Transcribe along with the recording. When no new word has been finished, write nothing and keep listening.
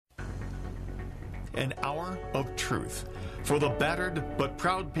an hour of truth for the battered but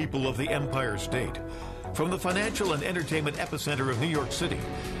proud people of the Empire State. From the financial and entertainment epicenter of New York City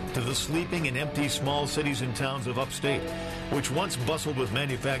to the sleeping and empty small cities and towns of upstate, which once bustled with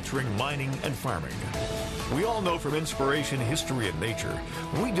manufacturing, mining, and farming. We all know from inspiration, history, and nature,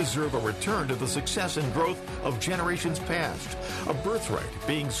 we deserve a return to the success and growth of generations past, a birthright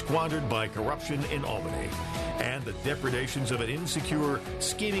being squandered by corruption in Albany, and the depredations of an insecure,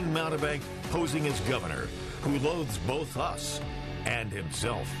 scheming mountebank posing as governor, who loathes both us and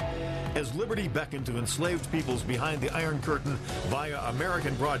himself. As liberty beckoned to enslaved peoples behind the Iron Curtain via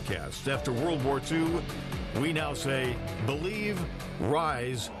American broadcasts after World War II, we now say, believe,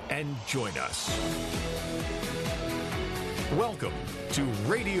 rise, and join us. Welcome to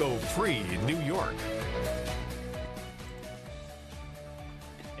Radio Free New York.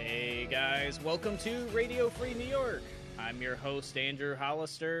 Hey guys, welcome to Radio Free New York. I'm your host, Andrew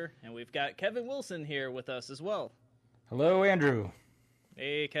Hollister, and we've got Kevin Wilson here with us as well. Hello, Andrew.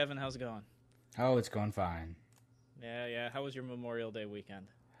 Hey, Kevin, how's it going? Oh, it's going fine. Yeah. How was your Memorial Day weekend?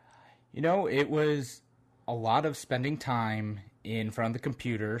 You know, it was a lot of spending time in front of the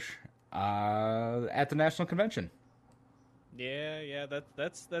computer at the National Convention. Yeah,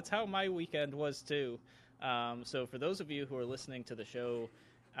 that's how my weekend was too. So for those of you who are listening to the show,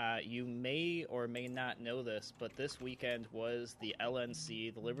 you may or may not know this, but this weekend was the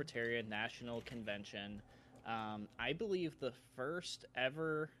LNC, the Libertarian National Convention. I believe the first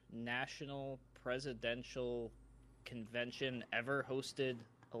ever national presidential convention ever hosted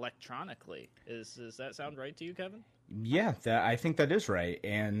electronically. Does that sound right to you, Kevin? Yeah, I think that is right.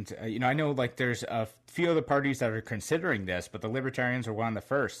 And, I know there's a few other parties that are considering this, but the Libertarians were one of the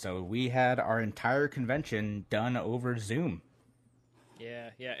first. So we had our entire convention done over Zoom.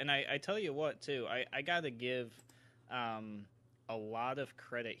 Yeah. And I tell you what, too, I got to give a lot of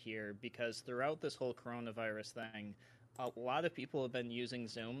credit here, because throughout this whole coronavirus thing, a lot of people have been using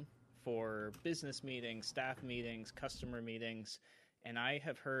Zoom for business meetings, staff meetings, customer meetings, and I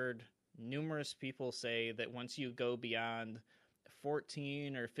have heard numerous people say that once you go beyond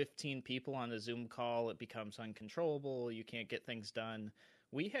 14 or 15 people on a Zoom call, it becomes uncontrollable. You can't get things done.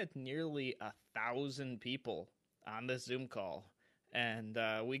 We had nearly 1,000 people on this Zoom call, and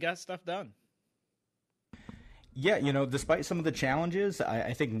we got stuff done. Yeah, despite some of the challenges,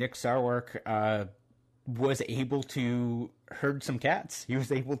 I think Nick Sarwark was able to herd some cats. He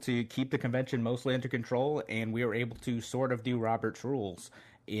was able to keep the convention mostly under control, and we were able to sort of do Robert's rules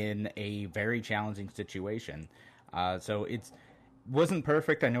in a very challenging situation. So it wasn't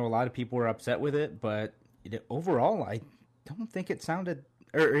perfect. I know a lot of people were upset with it, but overall, I don't think it sounded,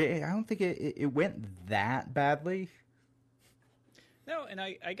 or I don't think it went that badly. No, and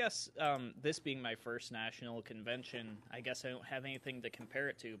I guess this being my first national convention, I guess I don't have anything to compare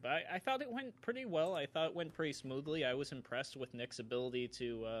it to, but I thought it went pretty well. I thought it went pretty smoothly. I was impressed with Nick's ability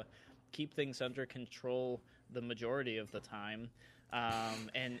to keep things under control the majority of the time.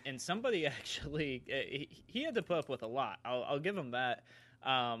 And somebody actually, he had to put up with a lot. I'll give him that.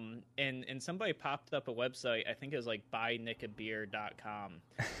 And somebody popped up a website, I think it was buynickabeer.com,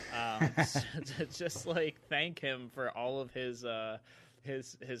 to just thank him for all of his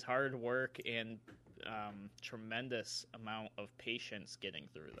hard work and tremendous amount of patience getting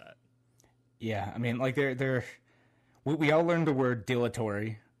through that. Yeah, I mean, we all learned the word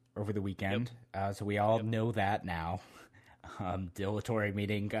dilatory over the weekend, so we all know that now. Dilatory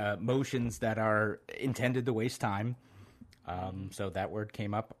meaning motions that are intended to waste time. So that word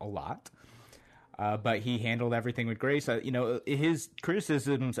came up a lot. But he handled everything with grace. His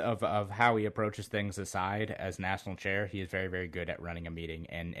criticisms of how he approaches things aside, as national chair, he is very, very good at running a meeting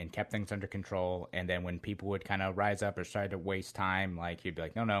and kept things under control. And then when people would kind of rise up or try to waste time, he'd be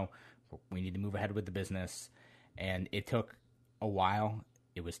like, no, we need to move ahead with the business. And it took a while.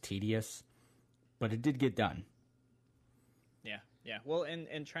 It was tedious, but it did get done. Yeah. Well,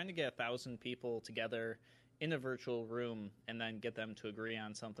 and trying to get 1,000 people together in a virtual room and then get them to agree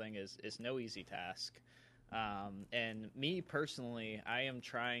on something is no easy task. And me personally, I am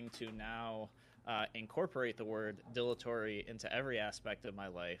trying to now incorporate the word dilatory into every aspect of my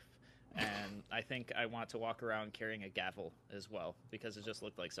life. And I think I want to walk around carrying a gavel as well, because it just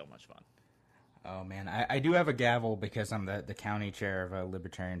looked like so much fun. Oh, man. I do have a gavel because I'm the county chair of a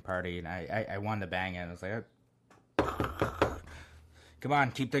Libertarian Party, and I wanted to bang it. I was like, come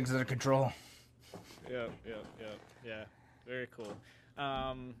on, keep things under control. Yeah. Very cool.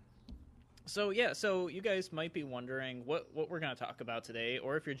 So you guys might be wondering what we're going to talk about today,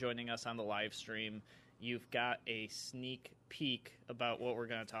 or if you're joining us on the live stream, you've got a sneak peek about what we're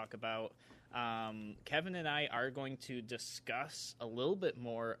going to talk about. Kevin and I are going to discuss a little bit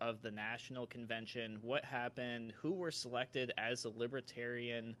more of the national convention, what happened, who were selected as the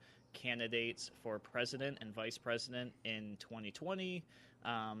Libertarian candidates for president and vice president in 2020,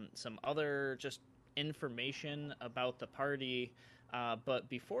 some other just information about the party. But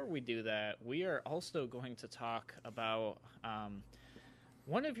before we do that, we are also going to talk about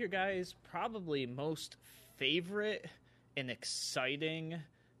one of your guys' probably most favorite and exciting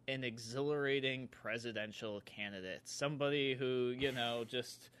and exhilarating presidential candidates. Somebody who,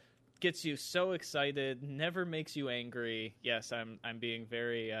 just gets you so excited, never makes you angry. Yes, I'm being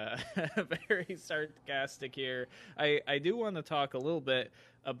very very sarcastic here. I do want to talk a little bit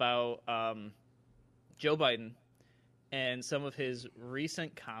about Joe Biden and some of his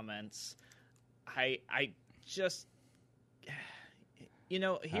recent comments. I just,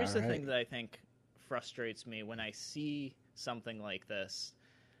 here's the thing that I think frustrates me when I see something like this.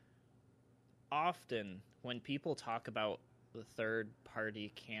 Often when people talk about the third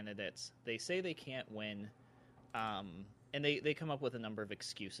party candidates, they say they can't win, and they come up with a number of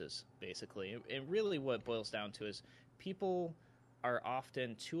excuses, basically. And really what it boils down to is people are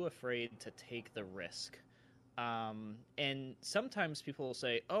often too afraid to take the risk. And sometimes people will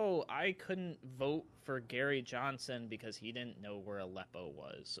say, oh, I couldn't vote for Gary Johnson because he didn't know where Aleppo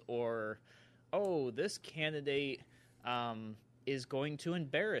was. Or, oh, this candidate is going to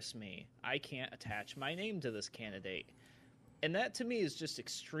embarrass me. I can't attach my name to this candidate. And that to me is just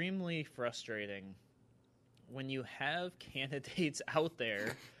extremely frustrating when you have candidates out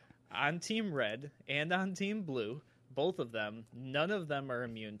there on Team Red and on Team Blue, both of them, none of them are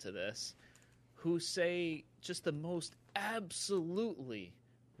immune to this, who say just the most absolutely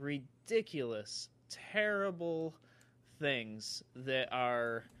ridiculous, terrible things that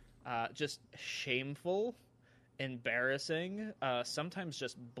are just shameful, embarrassing, sometimes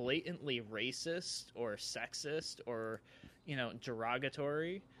just blatantly racist or sexist or,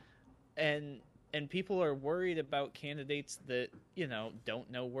 derogatory. And people are worried about candidates that, don't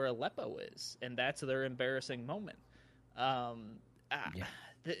know where Aleppo is. And that's their embarrassing moment.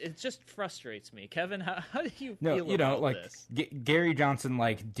 It just frustrates me. Kevin, how do you feel about this? Gary Johnson,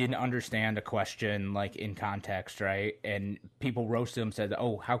 didn't understand a question, in context, right? And people roasted him, said,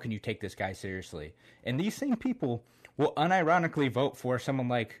 oh, how can you take this guy seriously? And these same people will unironically vote for someone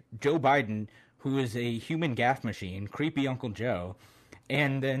like Joe Biden, who is a human gaffe machine, creepy Uncle Joe,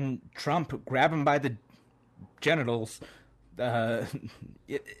 and then Trump grab him by the genitals.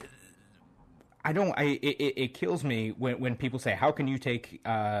 It kills me when people say, how can you take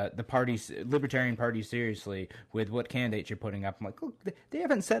the Libertarian Party seriously with what candidates you're putting up? I'm like, look, they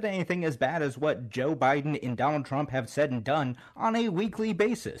haven't said anything as bad as what Joe Biden and Donald Trump have said and done on a weekly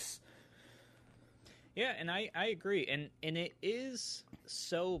basis. Yeah, and I agree. And it is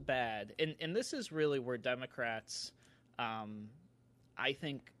so bad. And this is really where Democrats, I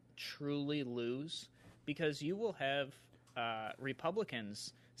think, truly lose, because you will have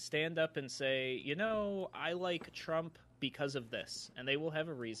Republicans stand up and say, I like Trump because of this. And they will have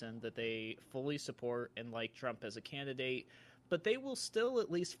a reason that they fully support and like Trump as a candidate. But they will still at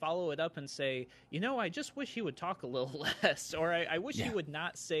least follow it up and say, I just wish he would talk a little less. Or I wish he would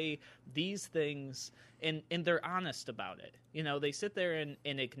not say these things. And they're honest about it. They sit there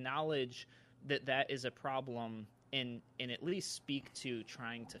and acknowledge that is a problem and at least speak to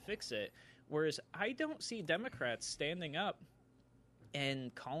trying to fix it. Whereas I don't see Democrats standing up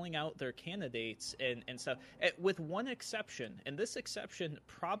and calling out their candidates and stuff, with one exception. And this exception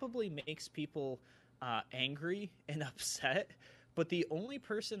probably makes people angry and upset. But the only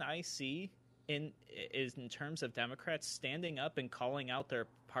person I see is in terms of Democrats standing up and calling out their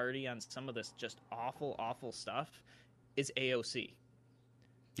party on some of this just awful, awful stuff is AOC.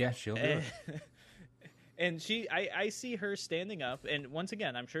 Yeah, she'll do it. And I see her standing up, and once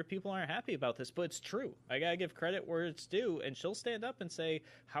again, I'm sure people aren't happy about this, but it's true. I gotta give credit where it's due, and she'll stand up and say,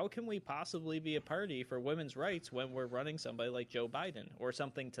 how can we possibly be a party for women's rights when we're running somebody like Joe Biden, or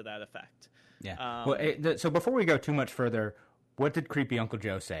something to that effect? Yeah. So before we go too much further, what did creepy Uncle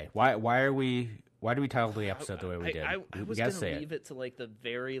Joe say? Why do we title the episode the way we did? I was going to leave it to the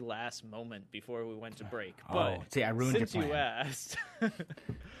very last moment before we went to break. But see, I ruined since your plan. You asked,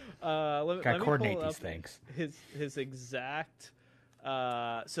 let me coordinate these things. His exact.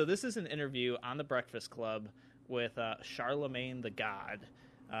 So this is an interview on the Breakfast Club with Charlemagne the God,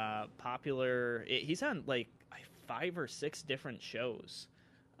 popular. He's on 5 or 6 different shows.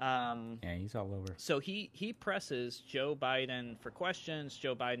 Yeah, he's all over. So he presses Joe Biden for questions.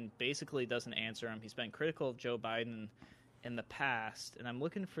 Joe Biden basically doesn't answer him. He's been critical of Joe Biden in the past, and I'm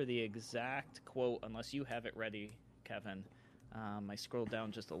looking for the exact quote, unless you have it ready, Kevin. I scrolled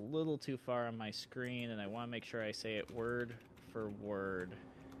down just a little too far on my screen, and I want to make sure I say it word for word.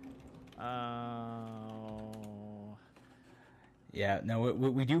 Yeah, no,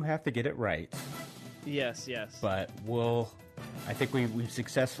 we do have to get it right. Yes. But I think we've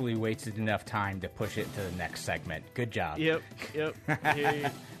successfully wasted enough time to push it to the next segment. Good job. Yep.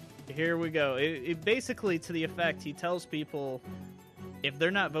 Here we go. It basically, to the effect, he tells people if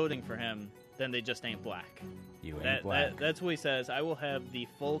they're not voting for him, then they just ain't black. You ain't black. That's what he says. I will have the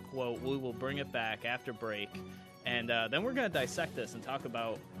full quote. We will bring it back after break. And then we're going to dissect this and talk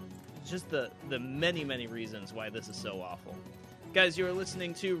about just the many, many reasons why this is so awful. Guys, you are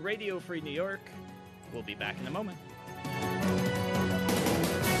listening to Radio Free New York. We'll be back in a moment.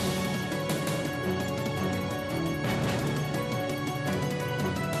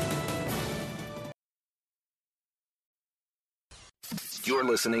 You're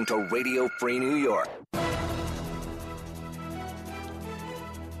listening to Radio Free New York.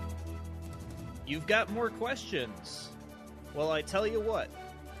 You've got more questions. Well, I tell you what.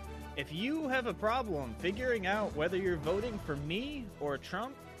 If you have a problem figuring out whether you're voting for me or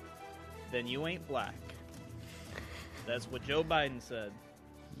Trump, then you ain't black. That's what Joe Biden said.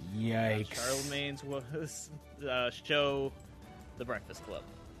 Yikes. Charlemagne's show, The Breakfast Club.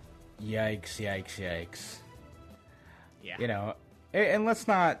 Yikes. Yeah. You know, and let's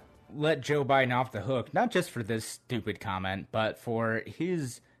not let Joe Biden off the hook, not just for this stupid comment, but for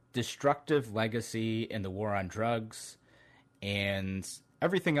his destructive legacy in the war on drugs and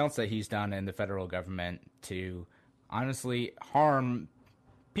everything else that he's done in the federal government to honestly harm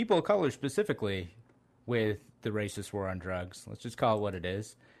people of color specifically with the racist war on drugs. Let's just call it what it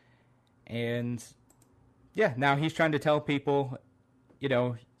is. And yeah, now he's trying to tell people, you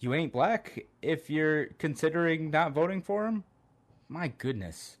know, you ain't black if you're considering not voting for him. My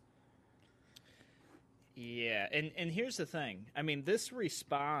goodness. Yeah, and here's the thing. I mean, this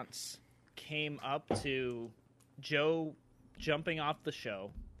response came up to Joe jumping off the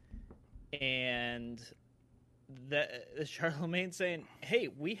show and Charlemagne saying, hey,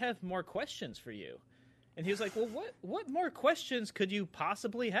 we have more questions for you. And he was like, well, what more questions could you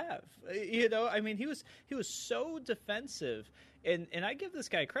possibly have? You know, I mean, he was so defensive. And I give this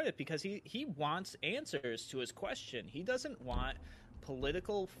guy credit because he wants answers to his question. He doesn't want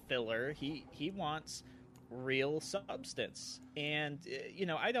political filler. He wants real substance. And you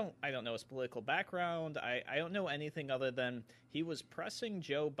know, I don't know his political background. I don't know anything other than he was pressing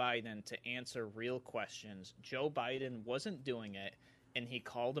Joe Biden to answer real questions. Joe Biden wasn't doing it, and he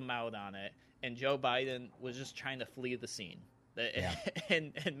called him out on it. And Joe Biden was just trying to flee the scene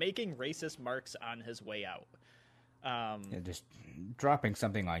and making racist marks on his way out. Yeah, just dropping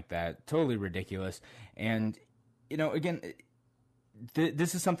something like that, totally ridiculous. And you know, again,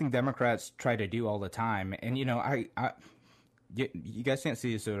 this is something Democrats try to do all the time. And you know, you guys can't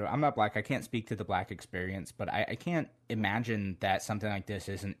see this, so I'm not black. I can't speak to the black experience, but I can't imagine that something like this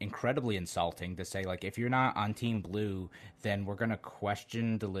isn't incredibly insulting to say, like, if you're not on Team Blue, then we're going to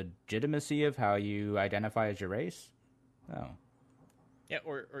question the legitimacy of how you identify as your race. Oh. Yeah,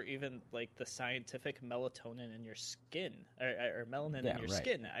 or even like the scientific melatonin in your skin, or melanin in your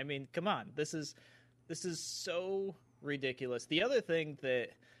skin. I mean, come on, this is so ridiculous. The other thing that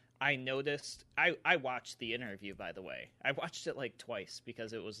I noticed, I watched the interview, by the way. I watched it like twice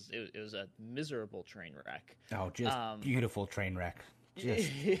because it was a miserable train wreck. Oh, just beautiful train wreck. Just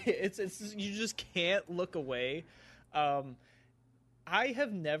it's you just can't look away. I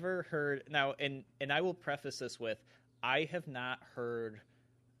have never heard now, and I will preface this with, I have not heard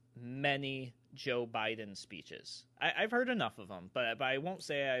many Joe Biden speeches. I've heard enough of them, but I won't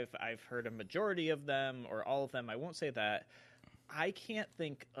say I've heard a majority of them or all of them. I won't say that. I can't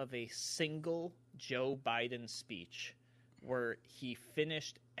think of a single Joe Biden speech where he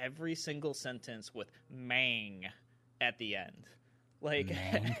finished every single sentence with "mang" at the end. Like,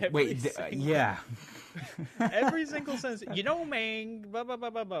 yeah. Every single sentence, you know, "mang," blah, blah,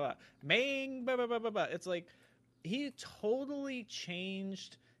 blah, blah, blah, "mang," blah, blah, blah, blah, blah. It's like he totally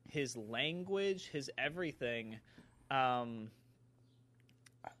changed his language, his everything. And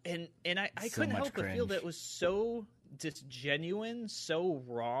I couldn't help but feel that it was so disgenuine, so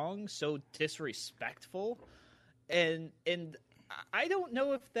wrong, so disrespectful, and I don't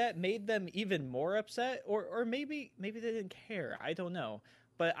know if that made them even more upset, or maybe they didn't care. I don't know,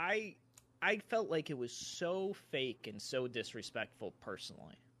 but I felt like it was so fake and so disrespectful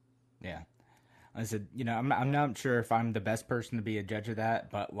personally. Yeah, I said, you know, I'm not sure if I'm the best person to be a judge of that,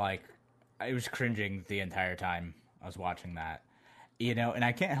 but like, I was cringing the entire time I was watching that. You know, and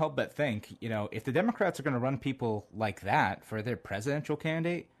I can't help but think, you know, if the Democrats are going to run people like that for their presidential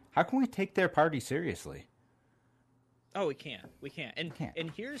candidate, how can we take their party seriously? Oh, we can't. We can't. And can't.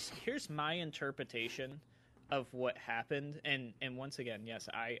 and here's my interpretation of what happened. And once again, yes,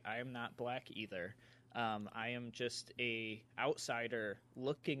 I am not black either. I am just a outsider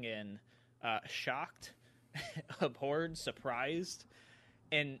looking in, shocked, abhorred, surprised,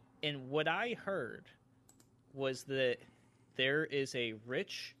 and what I heard was that there is a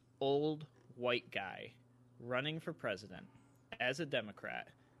rich old white guy running for president as a Democrat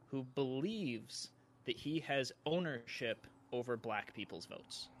who believes that he has ownership over black people's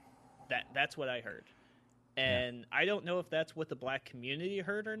votes. That's what I heard. And I don't know if that's what the black community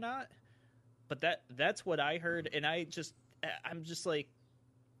heard or not, but that's what I heard. And I'm just like,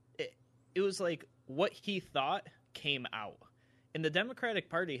 it was like what he thought came out. And the Democratic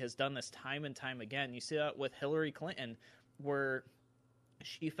Party has done this time and time again. You see that with Hillary Clinton, where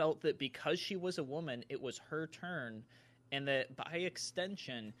she felt that because she was a woman, it was her turn, and that by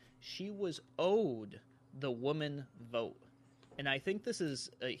extension, she was owed the woman vote. And I think this is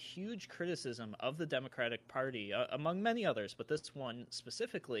a huge criticism of the Democratic Party, among many others, but this one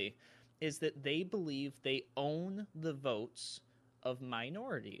specifically, is that they believe they own the votes of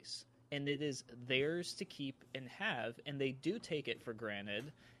minorities. And it is theirs to keep and have, and they do take it for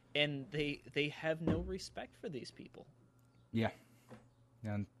granted, and they have no respect for these people. Yeah.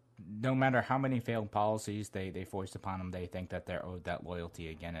 And no matter how many failed policies they foist upon them, they think that they're owed that loyalty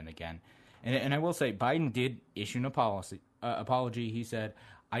again and again. And I will say, Biden did issue an apology. He said,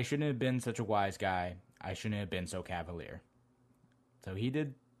 "I shouldn't have been such a wise guy. I shouldn't have been so cavalier." So he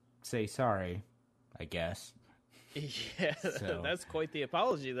did say sorry, I guess. Yeah, so, that's quite the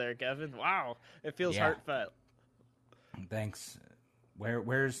apology there, Kevin. Wow, it feels heartfelt. Thanks.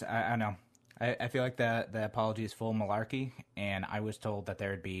 Where's I don't know. I feel like the apology is full malarkey, and I was told that there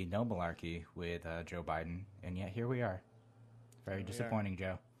would be no malarkey with Joe Biden, and yet here we are. Very disappointing,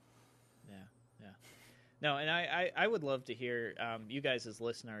 Joe. Yeah. No, and I would love to hear you guys as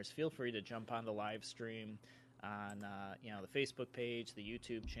listeners. Feel free to jump on the live stream on the Facebook page, the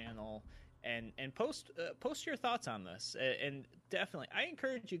YouTube channel, and post your thoughts on this. And definitely, I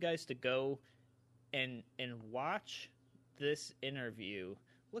encourage you guys to go and watch this interview.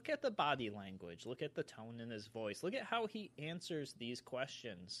 Look at the body language. Look at the tone in his voice. Look at how he answers these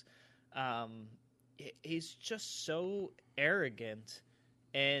questions. He's just so arrogant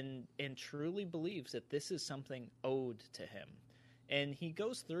and truly believes that this is something owed to him. And he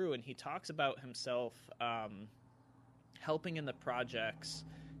goes through and he talks about himself helping in the projects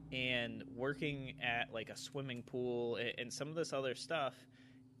and working at like a swimming pool and some of this other stuff.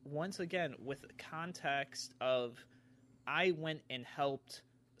 Once again, with context of, I went and helped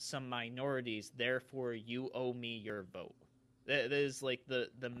some minorities, therefore you owe me your vote. That is like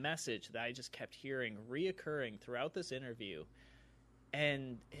the message that I just kept hearing reoccurring throughout this interview,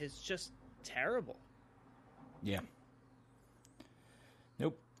 and it's just terrible. Yeah.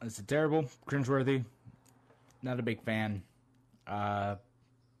 Nope. It's terrible, cringeworthy. Not a big fan. Yeah,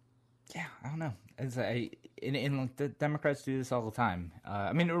 I don't know. It's the Democrats do this all the time.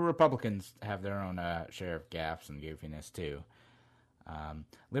 I mean, Republicans have their own share of gaffes and goofiness too.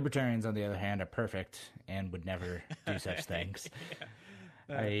 Libertarians, on the other hand, are perfect and would never do such things.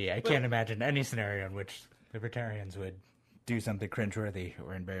 I can't imagine any scenario in which libertarians would do something cringeworthy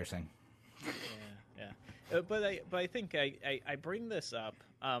or embarrassing. Yeah. But I think I bring this up,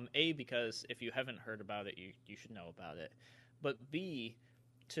 A, because if you haven't heard about it, you should know about it. But B,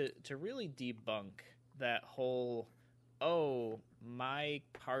 to really debunk that whole, oh, my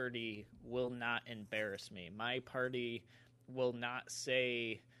party will not embarrass me. My party will not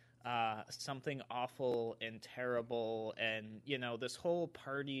say something awful and terrible, and this whole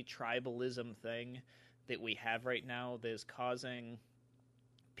party tribalism thing that we have right now that is causing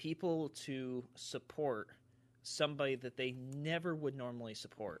people to support somebody that they never would normally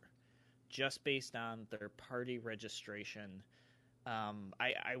support just based on their party registration.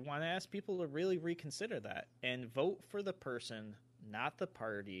 I want to ask people to really reconsider that and vote for the person, not the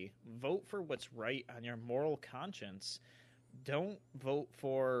party. Vote for what's right on your moral conscience. Don't vote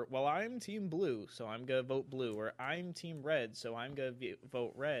for, well, I'm Team Blue, so I'm going to vote blue, or I'm Team Red, so I'm going to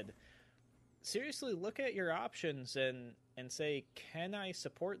vote red. Seriously, look at your options and say, can I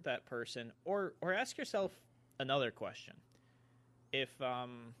support that person? Or ask yourself another question. If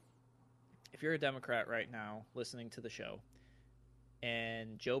you're a Democrat right now listening to the show,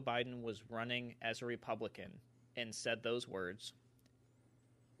 and Joe Biden was running as a Republican and said those words,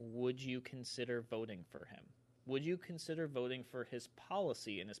 would you consider voting for him? Would you consider voting for his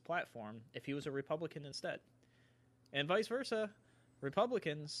policy and his platform if he was a Republican instead? And vice versa,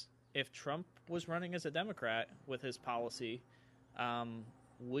 Republicans, if Trump was running as a Democrat with his policy,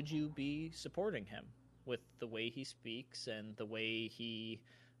 would you be supporting him? with the way he speaks and the way he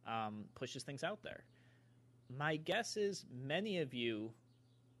pushes things out there. My guess is many of you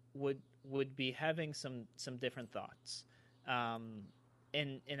would be having some different thoughts, and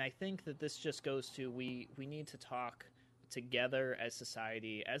I think that this just goes to we need to talk together as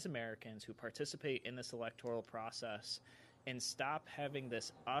society, as Americans who participate in this electoral process, and stop having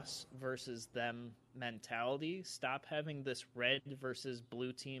this us versus them mentality. Stop having this red versus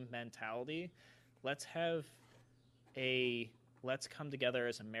blue team mentality. Let's come together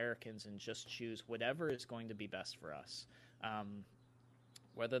as Americans and just choose whatever is going to be best for us.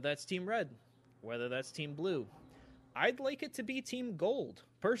 Whether that's Team Red, whether that's Team Blue. I'd like it to be Team Gold,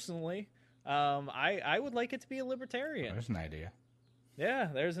 personally. I would like it to be a libertarian. There's an idea. Yeah,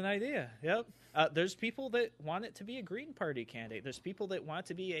 there's an idea. Yep. There's people that want it to be a Green Party candidate. There's people that want it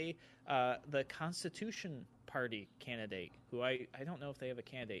to be the Constitution Party candidate, who I don't know if they have a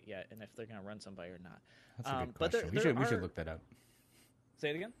candidate yet and if they're going to run somebody or not. That's a good question. We should look that up.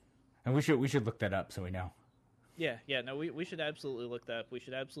 Say it again? And we should look that up so we know. Yeah, no, we should absolutely look that up. We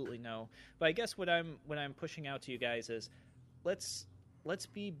should absolutely know. But I guess what I'm pushing out to you guys is let's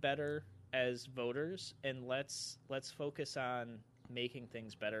be better as voters, and let's focus on making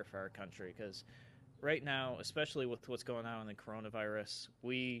things better for our country, because right now, especially with what's going on in the coronavirus,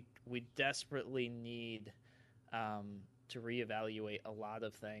 we desperately need to reevaluate a lot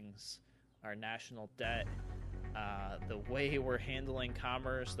of things. Our national debt, the way we're handling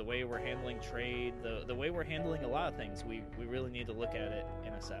commerce, the way we're handling trade, the way we're handling a lot of things. We really need to look at it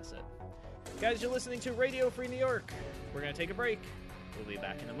and assess it. Guys, you're listening to Radio Free New York. We're going to take a break. We'll be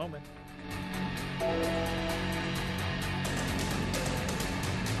back in a moment.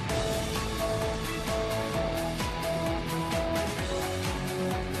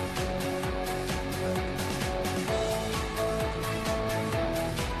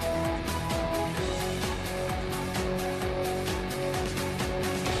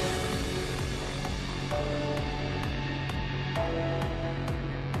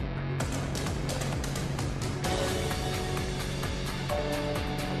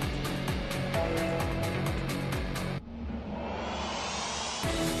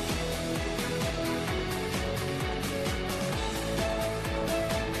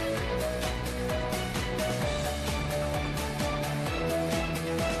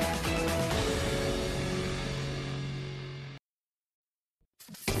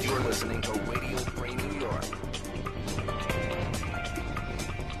 Listening to Radio Free New York.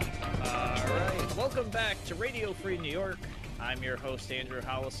 All right, welcome back to Radio Free New York. I'm your host, Andrew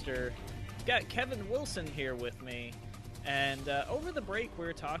Hollister. Got Kevin Wilson here with me, and over the break, we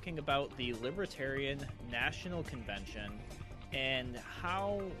were talking about the Libertarian National Convention and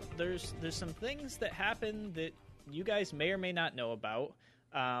how there's some things that happen that you guys may or may not know about.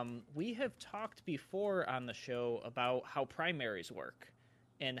 We have talked before on the show about how primaries work.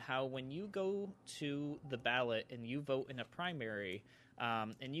 And how when you go to the ballot and you vote in a primary,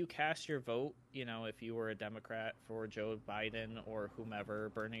 and you cast your vote, if you were a Democrat for Joe Biden or whomever,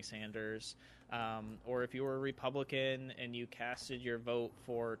 Bernie Sanders, or if you were a Republican and you casted your vote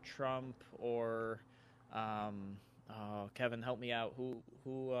for Trump or, Kevin, help me out,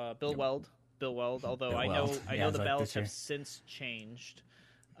 Bill Weld, although I know the ballots have since changed.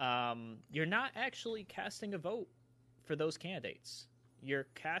 You're not actually casting a vote for those candidates. You're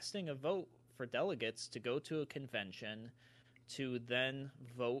casting a vote for delegates to go to a convention to then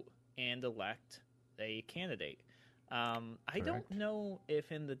vote and elect a candidate. I don't know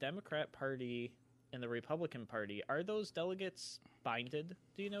if in the Democrat Party and the Republican Party, are those delegates binded?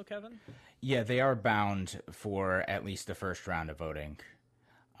 Do you know, Kevin? Yeah, they are bound for at least the first round of voting.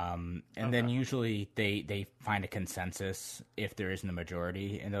 And then usually they find a consensus if there isn't a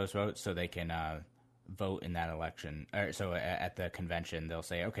majority in those votes, so they can vote in that election. So at the convention, they'll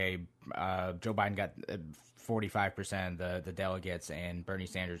say, okay, Joe Biden got 45% of the delegates, and Bernie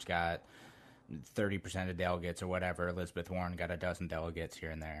Sanders got 30% of delegates or whatever. Elizabeth Warren got a dozen delegates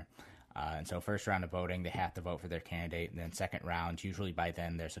here and there. And so first round of voting, they have to vote for their candidate. And then second round, usually by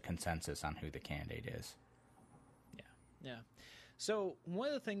then, there's a consensus on who the candidate is. Yeah. So one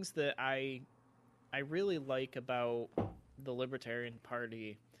of the things that I really like about the Libertarian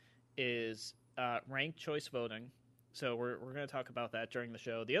Party is ranked choice voting. So we're going to talk about that during the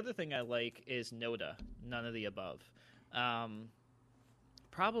show. The other thing I like is NOTA, none of the above.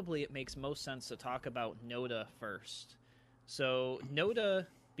 Probably it makes most sense to talk about NOTA first. So NOTA,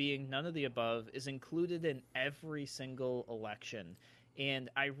 being none of the above, is included in every single election. And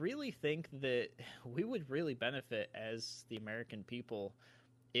I really think that we would really benefit as the American people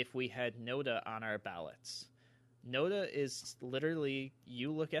if we had NOTA on our ballots. NOTA is literally,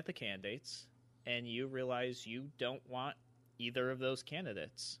 you look at the candidates, and you realize you don't want either of those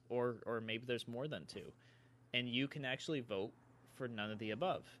candidates, or maybe there's more than two, and you can actually vote for none of the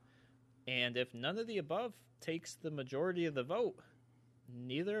above. And if none of the above takes the majority of the vote,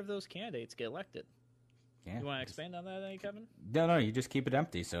 neither of those candidates get elected. Yeah. You want to expand on that, Kevin? No, you just keep it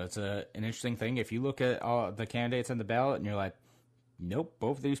empty. So it's an interesting thing. If you look at all the candidates on the ballot and you're like, nope,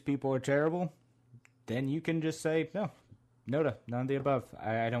 both of these people are terrible, then you can just say, no, none of the above.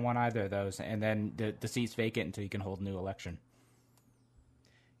 I don't want either of those. And then the seat's vacant until you can hold a new election.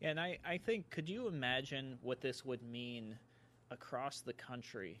 Yeah, and I think, could you imagine what this would mean across the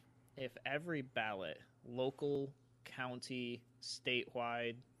country if every ballot, local, county,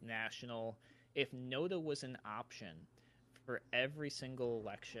 statewide, national, if NOTA was an option for every single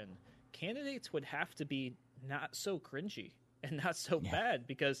election, candidates would have to be not so cringy and not so bad,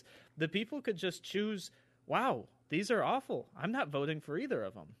 because the people could just choose, wow, these are awful. I'm not voting for either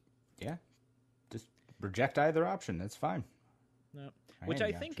of them. Yeah. Just reject either option. That's fine. No. Which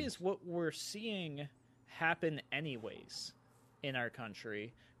I think is what we're seeing happen anyways in our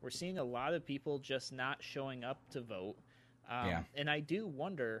country. We're seeing a lot of people just not showing up to vote. And I do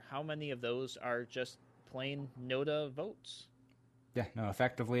wonder how many of those are just plain NOTA votes. Yeah, no,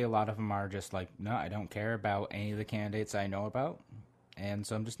 effectively, a lot of them are just like, no, I don't care about any of the candidates I know about, and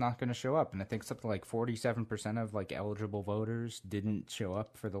so I'm just not going to show up. And I think something like 47% of like eligible voters didn't show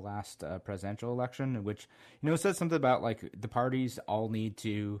up for the last presidential election, which, says something about like the parties all need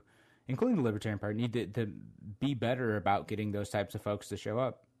to, including the Libertarian Party, need to be better about getting those types of folks to show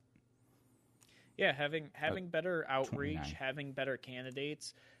up. Yeah, having better outreach, 29. having better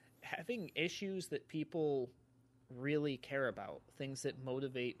candidates, having issues that people really care about, things that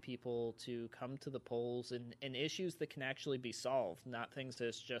motivate people to come to the polls, and issues that can actually be solved, not things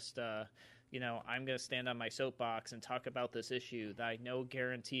that's just, I'm going to stand on my soapbox and talk about this issue that I know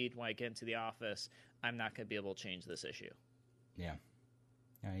guaranteed when I get into the office, I'm not going to be able to change this issue. Yeah.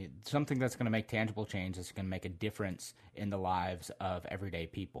 Something that's going to make tangible change, that's going to make a difference in the lives of everyday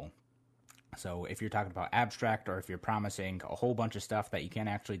people. So if you're talking about abstract, or if you're promising a whole bunch of stuff that you can't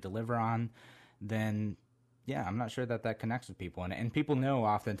actually deliver on, then yeah, I'm not sure that connects with people. And people know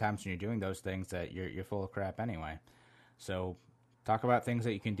oftentimes when you're doing those things that you're full of crap anyway. So talk about things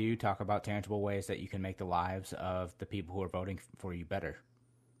that you can do, talk about tangible ways that you can make the lives of the people who are voting for you better.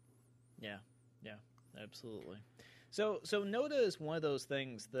 Yeah, absolutely. So NOTA is one of those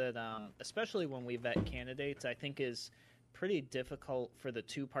things that, especially when we vet candidates, I think is pretty difficult for the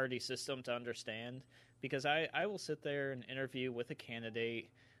two-party system to understand, because I will sit there and interview with a candidate,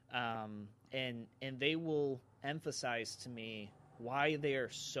 and they will emphasize to me why they are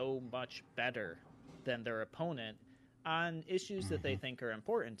so much better than their opponent on issues that they think are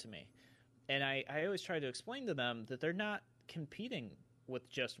important to me. And I always try to explain to them that they're not competing with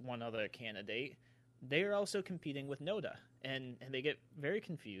just one other candidate. They are also competing with NOTA. And they get very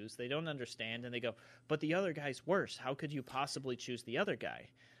confused. They don't understand, and they go, but the other guy's worse. How could you possibly choose the other guy?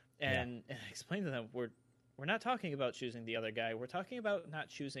 And I explain to them, we're not talking about choosing the other guy. We're talking about not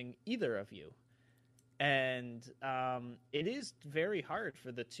choosing either of you. And it is very hard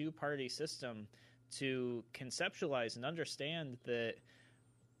for the two-party system to conceptualize and understand that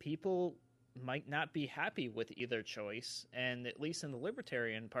people might not be happy with either choice. And at least in the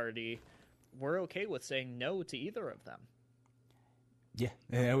Libertarian Party, we're okay with saying no to either of them. Yeah,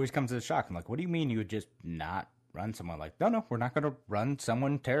 it always comes as a shock. I'm like, what do you mean you would just not run someone? Like, no, we're not going to run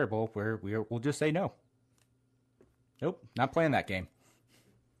someone terrible. We'll just say no. Nope, not playing that game.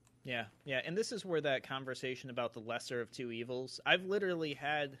 Yeah, and this is where that conversation about the lesser of two evils, I've literally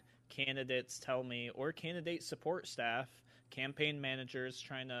had candidates tell me, or candidate support staff, campaign managers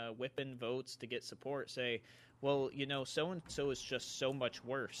trying to whip in votes to get support, say, well, so-and-so is just so much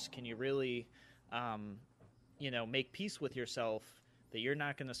worse. Can you really, make peace with yourself that you're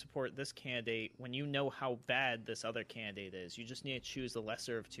not going to support this candidate when you know how bad this other candidate is? You just need to choose the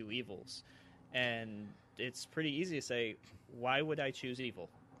lesser of two evils. And it's pretty easy to say, why would I choose evil?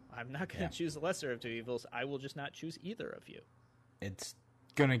 I'm not going to choose the lesser of two evils. I will just not choose either of you. It's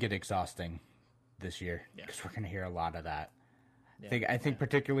going to get exhausting this year, because we're going to hear a lot of that. I think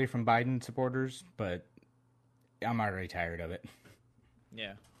particularly from Biden supporters, but I'm already tired of it.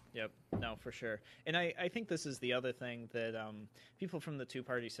 Yeah. Yep. No, for sure. And I think this is the other thing that people from the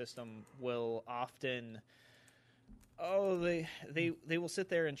two-party system will often, they will sit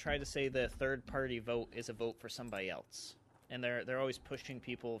there and try to say the third-party vote is a vote for somebody else. And they're always pushing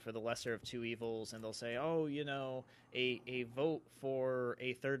people for the lesser of two evils, and they'll say, a vote for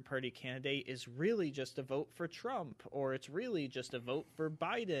a third-party candidate is really just a vote for Trump, or it's really just a vote for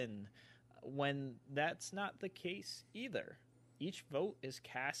Biden, when that's not the case either. Each vote is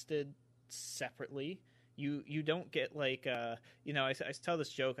casted separately. You don't get like I tell this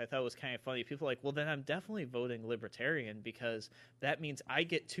joke. I thought it was kind of funny. People are like, well, then I'm definitely voting Libertarian because that means I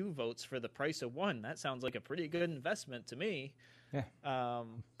get 2 votes for the price of 1. That sounds like a pretty good investment to me. Yeah.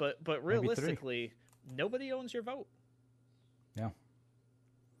 But realistically, nobody owns your vote. No,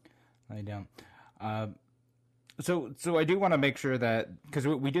 I don't. So I do want to make sure that, because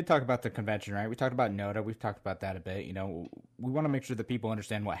we did talk about the convention, right? We talked about NOTA. We've talked about that a bit. We want to make sure that people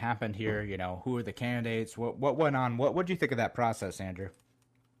understand what happened here. Who are the candidates? What went on? What do you think of that process, Andrew?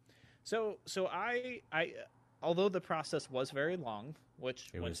 So I although the process was very long, which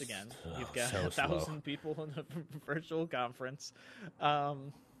once again you've got 1,000 people in a virtual conference.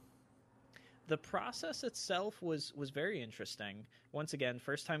 The process itself was very interesting. Once again,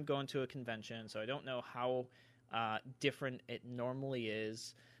 first time going to a convention, so I don't know how different it normally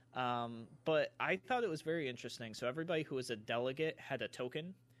is. But I thought it was very interesting. So everybody who was a delegate had a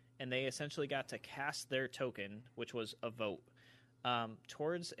token, and they essentially got to cast their token, which was a vote,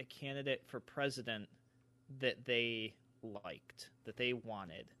 towards a candidate for president that they liked, that they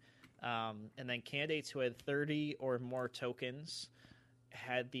wanted. And then candidates who had 30 or more tokens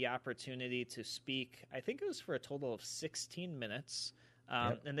had the opportunity to speak. I think it was for a total of 16 minutes.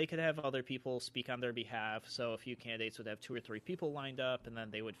 And they could have other people speak on their behalf. So a few candidates would have 2 or 3 people lined up, and then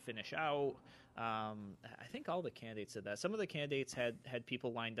they would finish out. I think all the candidates did that. Some of the candidates had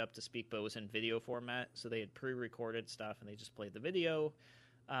people lined up to speak, but it was in video format. So they had pre-recorded stuff, and they just played the video,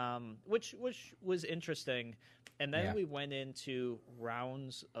 which was interesting. And then we went into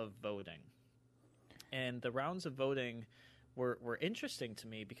rounds of voting. And the rounds of voting were interesting to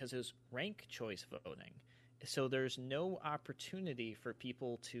me because it was rank choice voting. So there's no opportunity for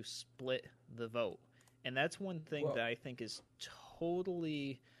people to split the vote. And that's one thing that I think is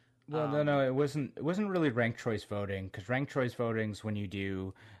totally... Well, no, it wasn't really ranked choice voting, because ranked choice voting is when you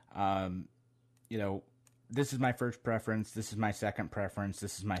do, this is my first preference, this is my second preference,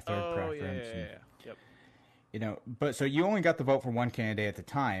 this is my third preference. Yep. But so you only got the vote for one candidate at the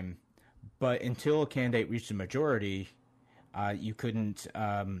time, but until a candidate reached a majority... you couldn't,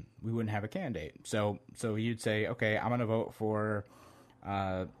 we wouldn't have a candidate. So you'd say, okay, I'm going to vote for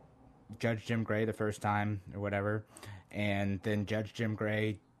Judge Jim Gray the first time or whatever. And then Judge Jim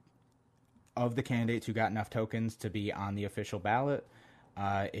Gray, of the candidates who got enough tokens to be on the official ballot,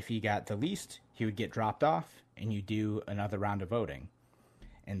 if he got the least, he would get dropped off and you do another round of voting.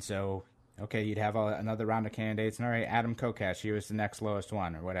 And so, okay, you'd have another round of candidates, and all right, Adam Kokesh, he was the next lowest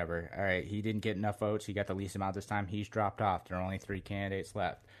one, or whatever. All right, he didn't get enough votes, he got the least amount this time, he's dropped off. There are only 3 candidates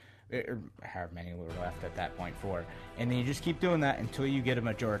left, or however many were left at that point, 4. And then you just keep doing that until you get a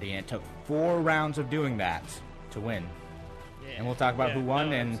majority, and it took 4 rounds of doing that to win. Yeah. And we'll talk about who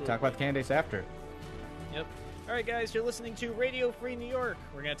won and talk about the candidates after. Yep. All right, guys, you're listening to Radio Free New York.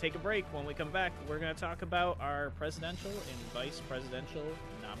 We're going to take a break. When we come back, we're going to talk about our presidential and vice presidential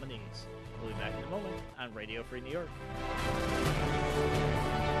nominees. We'll be back in a moment on Radio Free New York.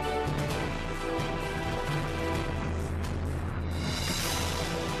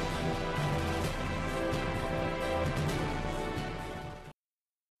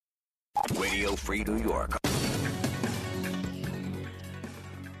 Radio Free New York.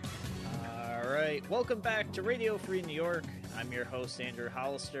 All right, welcome back to Radio Free New York. I'm your host, Andrew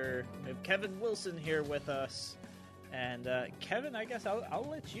Hollister. We have Kevin Wilson here with us. And Kevin, I guess I'll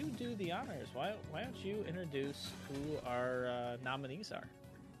let you do the honors. Why don't you introduce who our nominees are?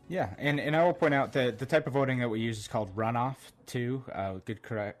 Yeah, and I will point out that the type of voting that we use is called runoff, too. Good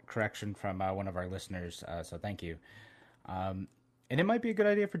correction from one of our listeners, so thank you. And it might be a good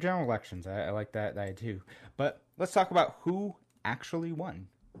idea for general elections. I like that idea, too. But let's talk about who actually won.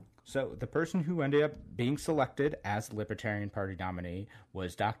 So the person who ended up being selected as the Libertarian Party nominee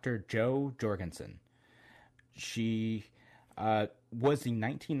was Dr. Jo Jorgensen. She was the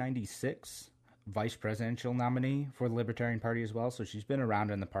 1996 vice presidential nominee for the Libertarian Party as well, so she's been around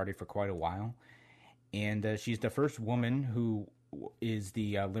in the party for quite a while. And she's the first woman who is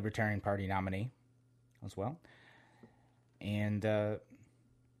the Libertarian Party nominee as well. And,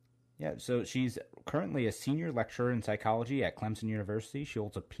 so she's currently a senior lecturer in psychology at Clemson University. She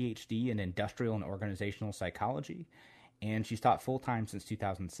holds a PhD in industrial and organizational psychology, and she's taught full-time since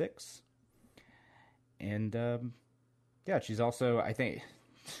 2006. And, she's also, I think,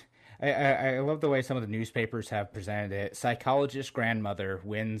 I love the way some of the newspapers have presented it. Psychologist grandmother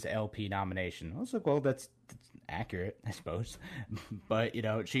wins LP nomination. I was like, well, that's accurate, I suppose. But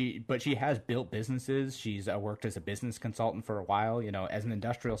she has built businesses. She's worked as a business consultant for a while. As an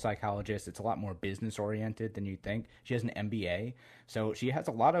industrial psychologist, it's a lot more business oriented than you'd think. She has an MBA, so she has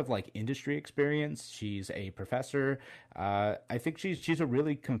a lot of industry experience. She's a professor. I think she's a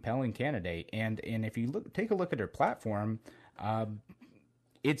really compelling candidate. And if you take a look at her platform,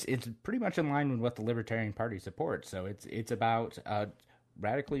 it's pretty much in line with what the Libertarian Party supports. So it's about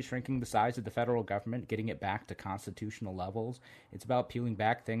radically shrinking the size of the federal government, getting it back to constitutional levels. It's about peeling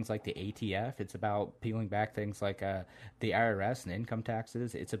back things like the ATF. It's about peeling back things like the IRS and income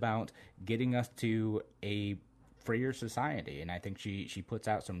taxes. It's about getting us to a freer society. And I think she puts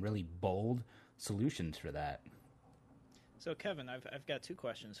out some really bold solutions for that. So, Kevin, I've got two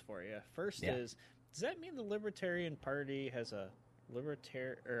questions for you. First is, does that mean the Libertarian Party has a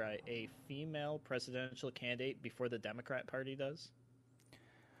female presidential candidate before the Democrat Party does?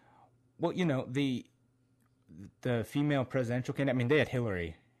 Well, the female presidential candidate, they had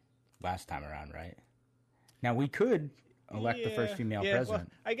Hillary last time around, right? Now, we could elect the first female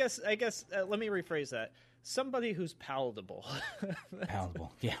president. Well, I guess let me rephrase that. Somebody who's palatable.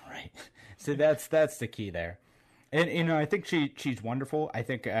 Palatable. Yeah, right. So that's the key there. And, I think she's wonderful. I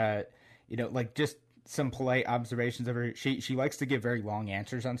think, just some polite observations of her. She likes to give very long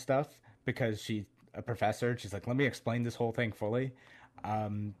answers on stuff because she's a professor. She's like, let me explain this whole thing fully.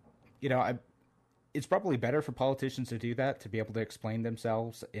 It's probably better for politicians to do that, to be able to explain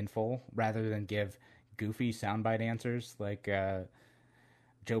themselves in full rather than give goofy soundbite answers like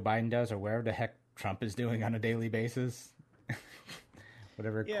Joe Biden does or wherever the heck Trump is doing on a daily basis.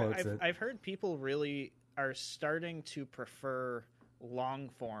 Whatever quotes it. I've heard people really are starting to prefer long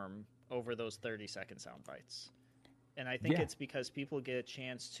form over those 30-second sound bites. And I think it's because people get a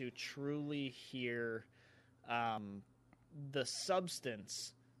chance to truly hear the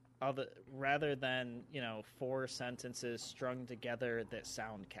substance of it rather than, 4 sentences strung together that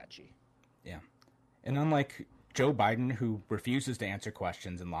sound catchy. Yeah. And unlike Joe Biden, who refuses to answer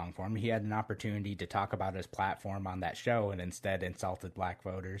questions in long form, he had an opportunity to talk about his platform on that show and instead insulted black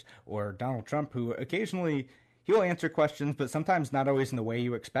voters. Or Donald Trump, who occasionally he'll answer questions, but sometimes not always in the way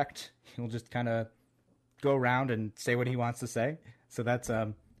you expect. He'll just kind of go around and say what he wants to say. So that's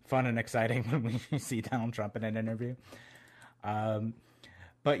fun and exciting when we see Donald Trump in an interview.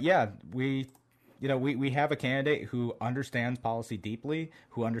 But yeah, we have a candidate who understands policy deeply,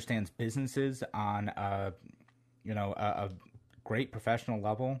 who understands businesses on a great professional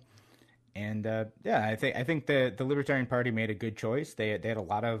level. And I think the Libertarian Party made a good choice. They had a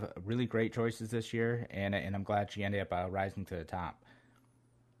lot of really great choices this year, and I'm glad she ended up rising to the top.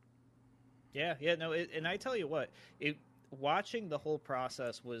 And I tell you what, watching the whole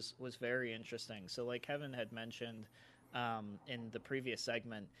process was very interesting. So, like Kevin had mentioned in the previous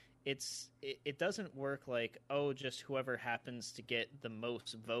segment, it doesn't work like, just whoever happens to get the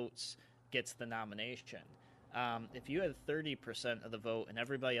most votes gets the nomination. If you had 30% of the vote and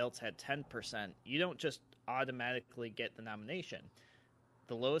everybody else had 10%, you don't just automatically get the nomination.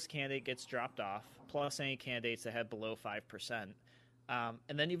 The lowest candidate gets dropped off, plus any candidates that have below 5%.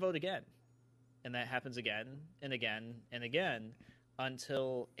 And then you vote again. And that happens again and again and again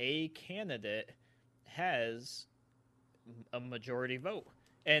until a candidate has a majority vote.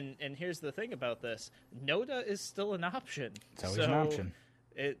 And here's the thing about this. NOTA is still an option. It's always an option.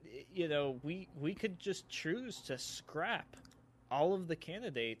 We could just choose to scrap all of the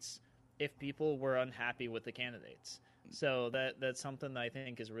candidates if people were unhappy with the candidates. So that's something that I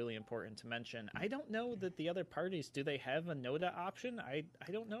think is really important to mention. I don't know that the other parties, do they have a NOTA option? I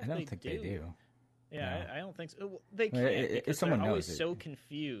don't know if they do. I don't think they do. Yeah, no. I don't think so. Well, they can't because they're always so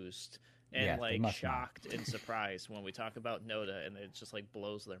confused and shocked and surprised when we talk about NOTA, and it just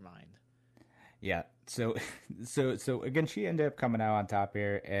blows their mind. Yeah. So again, she ended up coming out on top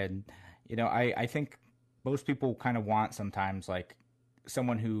here, and I think most people kind of want sometimes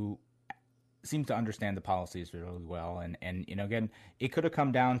someone who seems to understand the policies really well, and again, it could have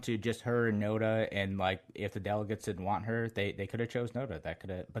come down to just her and NOTA, and if the delegates didn't want her, they could have chose NOTA.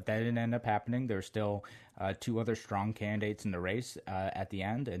 But that didn't end up happening. There were still 2 other strong candidates in the race at the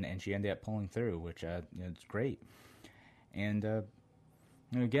end, and she ended up pulling through, which it's great. And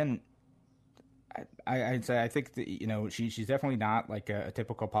again, I'd say I think that, she's definitely not a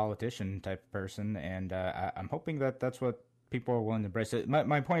typical politician type of person, and I'm hoping that that's what people are willing to embrace it.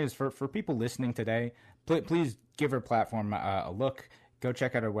 My point is for people listening today, please give her platform a look. Go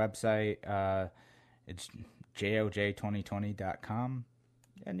check out her website. It's joj2020.com.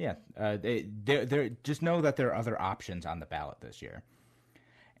 And they're just know that there are other options on the ballot this year.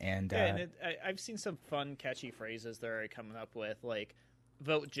 And I've seen some fun, catchy phrases they're coming up with,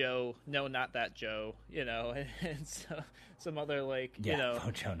 vote Joe, no, not that Joe, and so, some other vote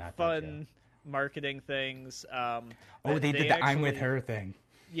Joe, not fun marketing things. They did the actually, I'm with her thing.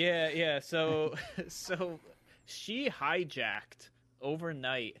 Yeah. So she hijacked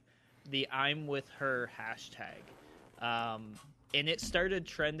overnight the I'm with her hashtag. And it started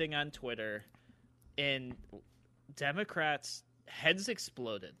trending on Twitter, and Democrats' heads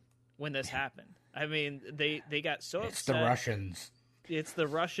exploded when this happened. I mean, they got so upset. It's the Russians. It's the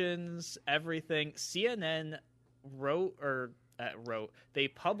Russians, everything. CNN they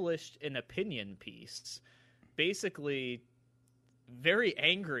published an opinion piece, basically very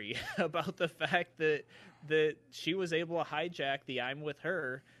angry about the fact that she was able to hijack the I'm with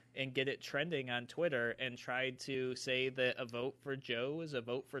her and get it trending on Twitter and tried to say that a vote for Joe is a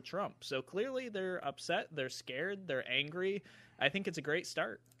vote for Trump. So clearly they're upset, they're scared, they're angry. I think it's a great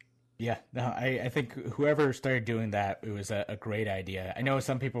start. Yeah, no, I think whoever started doing that, it was a great idea. I know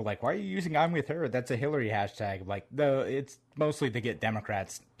some people are like, why are you using I'm with her? That's a Hillary hashtag. Like, no, it's mostly to get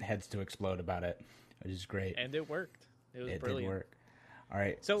Democrats' heads to explode about it, which is great. And it worked. It was brilliant. It did work. All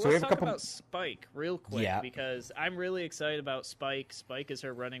right. So let's talk about Spike real quick, because I'm really excited about Spike. Spike is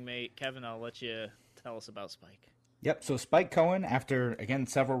her running mate. Kevin, I'll let you tell us about Spike. Yep. So Spike Cohen, after, again,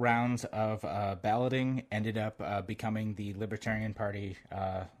 several rounds of balloting, ended up becoming the Libertarian Party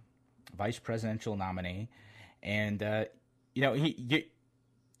vice presidential nominee. And, he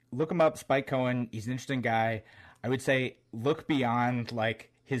look him up, Spike Cohen. He's an interesting guy. I would say look beyond,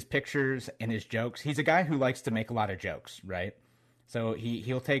 his pictures and his jokes. He's a guy who likes to make a lot of jokes, right? So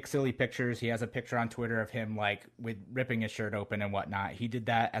he'll take silly pictures. He has a picture on Twitter of him with ripping his shirt open and whatnot. He did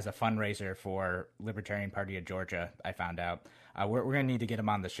that as a fundraiser for Libertarian Party of Georgia, I found out. We're going to need to get him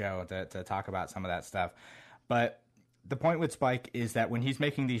on the show to talk about some of that stuff. But the point with Spike is that when he's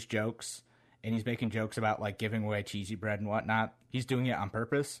making these jokes, and he's making jokes about giving away cheesy bread and whatnot, he's doing it on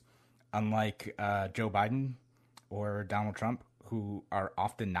purpose, unlike Joe Biden or Donald Trump, who are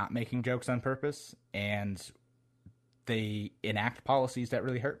often not making jokes on purpose, and they enact policies that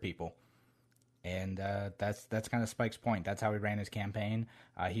really hurt people. And that's kind of Spike's point. That's how he ran his campaign.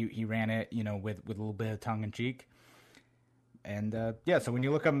 He ran it, with a little bit of tongue in cheek. And so when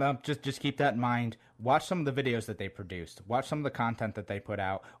you look them up, just keep that in mind. Watch some of the videos that they produced. Watch some of the content that they put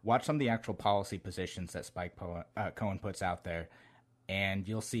out. Watch some of the actual policy positions that Spike Cohen puts out there. And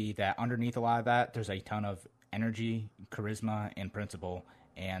you'll see that underneath a lot of that, there's a ton of energy, charisma, and principle.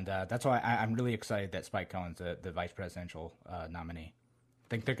 And that's why I'm really excited that Spike Cohen's the vice presidential nominee. I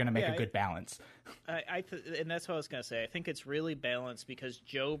think they're going to make a good balance. And that's what I was going to say. I think it's really balanced because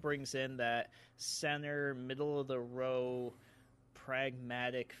Joe brings in that center, middle of the row,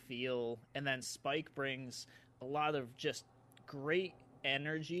 pragmatic feel, and then Spike brings a lot of just great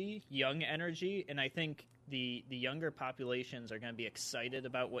energy, young energy, and I think the younger populations are going to be excited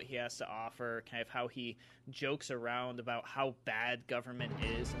about what he has to offer, kind of how he jokes around about how bad government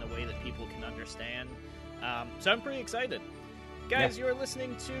is in a way that people can understand. So I'm pretty excited. Guys, You're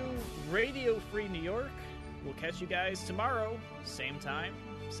listening to Radio Free New York. We'll catch you guys tomorrow, same time,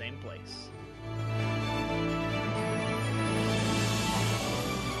 same place.